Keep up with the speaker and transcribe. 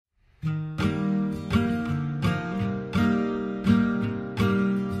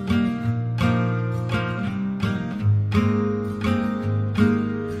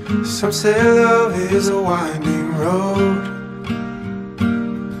Some say love is a winding road,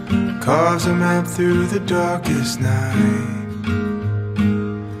 carves a map through the darkest night.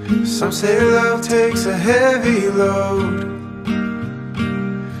 Some say love takes a heavy load,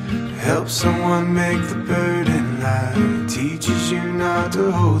 helps someone make the burden light, teaches you not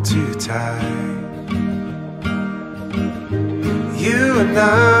to hold too tight. You and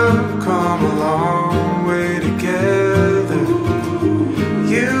I've come a long way together.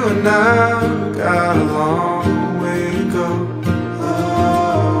 You and I've got a long way to go.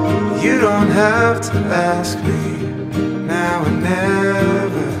 You don't have to ask me now or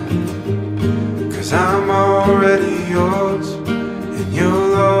never, 'cause I'm already yours and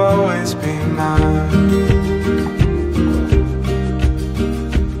you'll always be mine.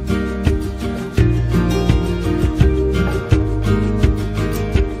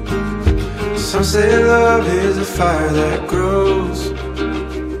 Some say love is a fire that grows,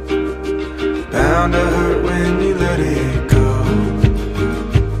 bound to hurt when you let it go.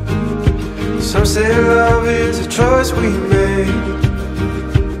 Some say love is a choice we make,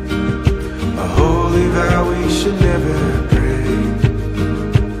 a holy vow we should never break.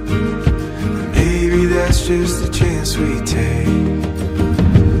 And maybe that's just the chance we take.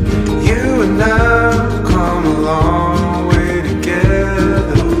 You and I've come a long way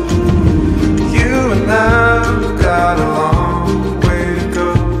together. You and I've got a long way to go.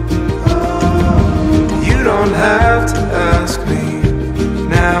 You don't have to ask me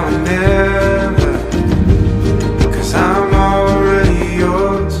now and then,